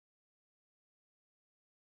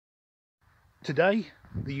Today,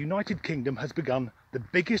 the United Kingdom has begun the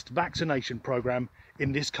biggest vaccination programme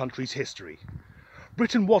in this country's history.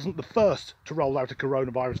 Britain wasn't the first to roll out a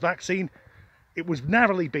coronavirus vaccine. It was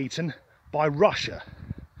narrowly beaten by Russia.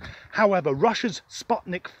 However, Russia's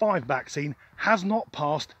Sputnik 5 vaccine has not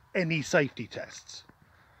passed any safety tests.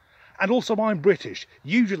 And also, I'm British.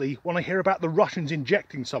 Usually when I hear about the Russians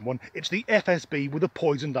injecting someone, it's the FSB with a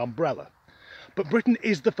poisoned umbrella. But Britain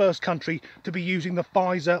is the first country to be using the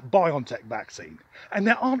Pfizer-BioNTech vaccine. And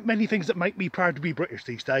there aren't many things that make me proud to be British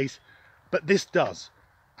these days, but this does,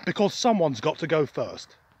 because someone's got to go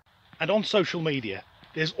first. And on social media,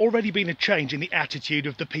 there's already been a change in the attitude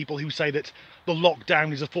of the people who say that the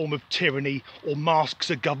lockdown is a form of tyranny or masks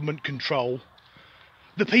are government control.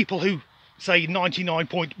 The people who say 99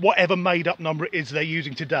 point whatever made up number it is they're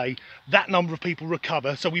using today, that number of people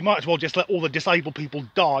recover, so we might as well just let all the disabled people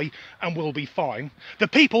die and we'll be fine. The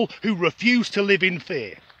people who refuse to live in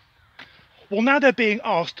fear. Well, now they're being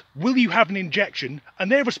asked, will you have an injection?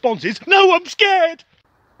 And their response is, no, I'm scared!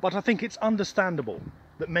 But I think it's understandable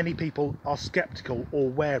that many people are sceptical or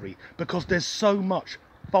wary because there's so much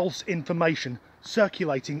false information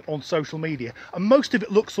circulating on social media and most of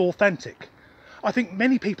it looks authentic. I think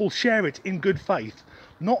many people share it in good faith,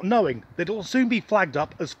 not knowing that it will soon be flagged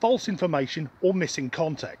up as false information or missing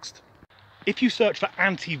context. If you search for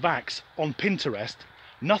anti-vax on Pinterest,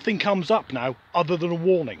 nothing comes up now other than a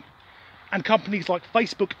warning. And companies like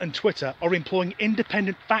Facebook and Twitter are employing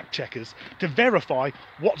independent fact checkers to verify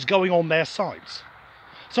what's going on their sites.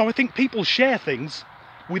 So I think people share things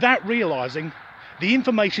without realising the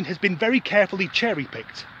information has been very carefully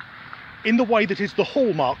cherry-picked in the way that is the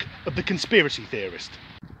hallmark of the conspiracy theorist.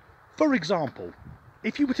 For example,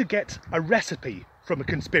 if you were to get a recipe from a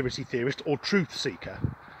conspiracy theorist or truth seeker,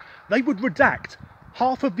 they would redact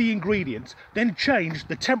half of the ingredients, then change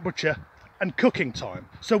the temperature and cooking time.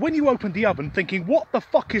 So when you opened the oven thinking, what the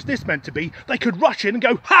fuck is this meant to be? They could rush in and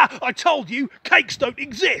go, ha! I told you, cakes don't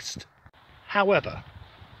exist! However,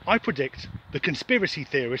 I predict the conspiracy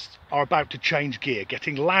theorists are about to change gear,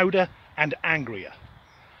 getting louder and angrier.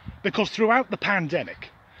 Because throughout the pandemic,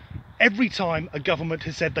 every time a government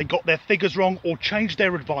has said they got their figures wrong or changed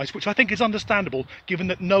their advice, which I think is understandable given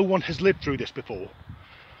that no one has lived through this before,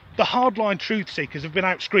 the hardline truth seekers have been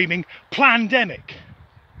out screaming, plandemic.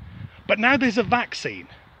 But now there's a vaccine,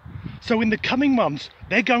 so in the coming months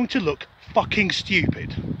they're going to look fucking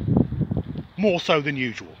stupid. More so than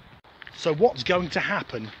usual. So what's going to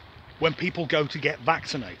happen when people go to get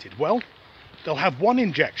vaccinated? Well, they'll have one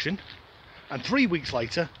injection, and 3 weeks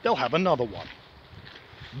later they'll have another one.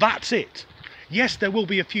 That's it. Yes, there will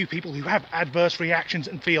be a few people who have adverse reactions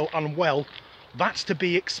and feel unwell. That's to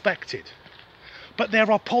be expected. But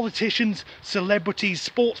there are politicians, celebrities,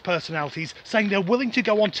 sports personalities saying they're willing to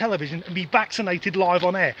go on television and be vaccinated live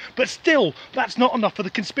on air. But still, that's not enough for the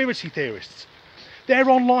conspiracy theorists. They're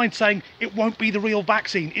online saying it won't be the real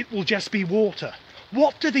vaccine, it will just be water.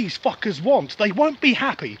 What do these fuckers want? They won't be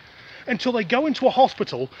happy until they go into a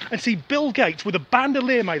hospital and see Bill Gates with a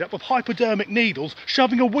bandolier made up of hypodermic needles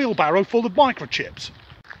shoving a wheelbarrow full of microchips.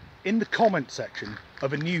 In the comment section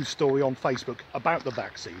of a news story on Facebook about the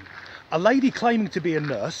vaccine, a lady claiming to be a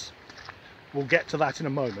nurse, we'll get to that in a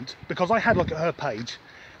moment, because I had a look at her page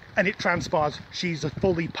and it transpires she's a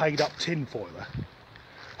fully paid up tinfoiler.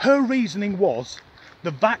 Her reasoning was, the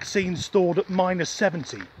vaccine's stored at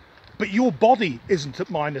 -70, but your body isn't at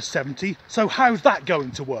 -70, so how's that going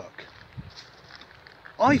to work?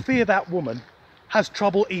 I fear that woman has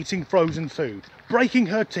trouble eating frozen food, breaking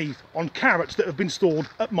her teeth on carrots that have been stored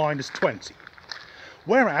at -20.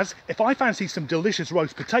 Whereas, if I fancy some delicious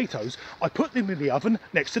roast potatoes, I put them in the oven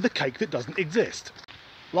next to the cake that doesn't exist.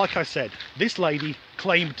 Like I said, this lady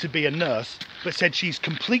claimed to be a nurse, but said she's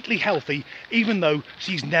completely healthy, even though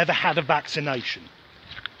she's never had a vaccination.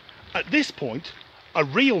 At this point, a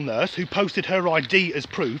real nurse who posted her ID as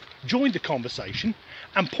proof joined the conversation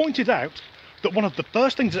and pointed out that one of the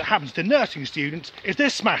first things that happens to nursing students is they're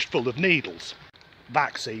smashed full of needles.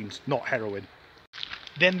 Vaccines, not heroin.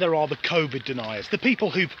 Then there are the COVID deniers, the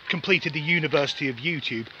people who've completed the University of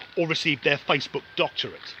YouTube or received their Facebook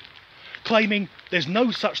doctorate, claiming there's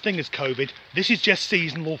no such thing as COVID, this is just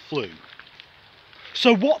seasonal flu.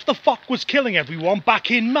 So what the fuck was killing everyone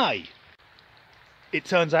back in May? It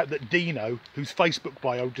turns out that Dino, whose Facebook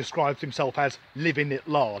bio describes himself as living at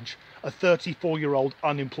large, a 34-year-old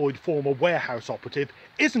unemployed former warehouse operative,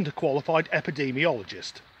 isn't a qualified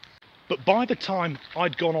epidemiologist. But by the time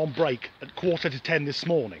I'd gone on break at 9:45 this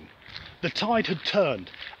morning, the tide had turned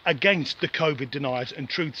against the COVID deniers and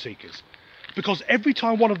truth seekers. Because every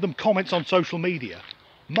time one of them comments on social media,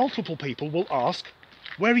 multiple people will ask,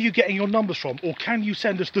 Where are you getting your numbers from, or can you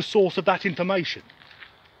send us the source of that information?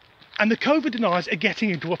 And the COVID deniers are getting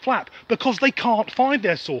into a flap because they can't find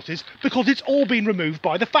their sources because it's all been removed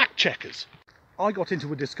by the fact checkers. I got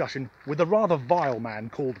into a discussion with a rather vile man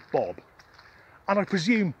called Bob, and I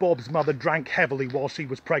presume Bob's mother drank heavily while she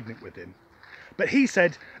was pregnant with him. But he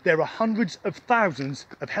said there are hundreds of thousands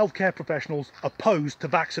of healthcare professionals opposed to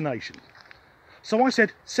vaccination. So I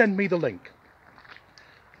said, send me the link.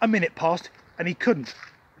 A minute passed and he couldn't.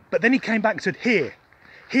 But then he came back and said, here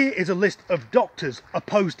is a list of doctors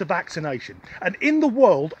opposed to vaccination. And in the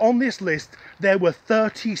world, on this list, there were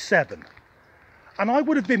 37. And I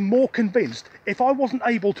would have been more convinced if I wasn't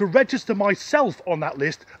able to register myself on that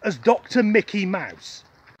list as Dr. Mickey Mouse.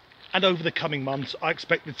 And over the coming months, I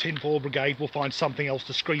expect the Tinfoil Brigade will find something else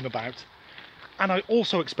to scream about. And I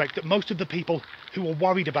also expect that most of the people who are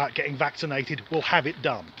worried about getting vaccinated will have it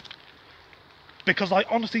done. Because I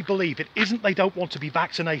honestly believe it isn't they don't want to be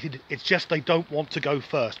vaccinated, it's just they don't want to go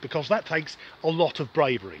first, because that takes a lot of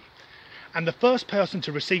bravery. And the first person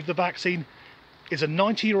to receive the vaccine is a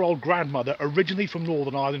 90-year-old grandmother originally from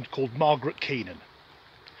Northern Ireland called Margaret Keenan.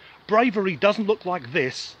 Bravery doesn't look like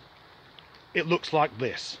this, it looks like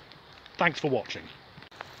this. Thanks for watching.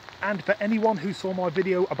 And for anyone who saw my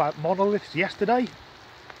video about monoliths yesterday,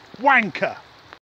 wanker!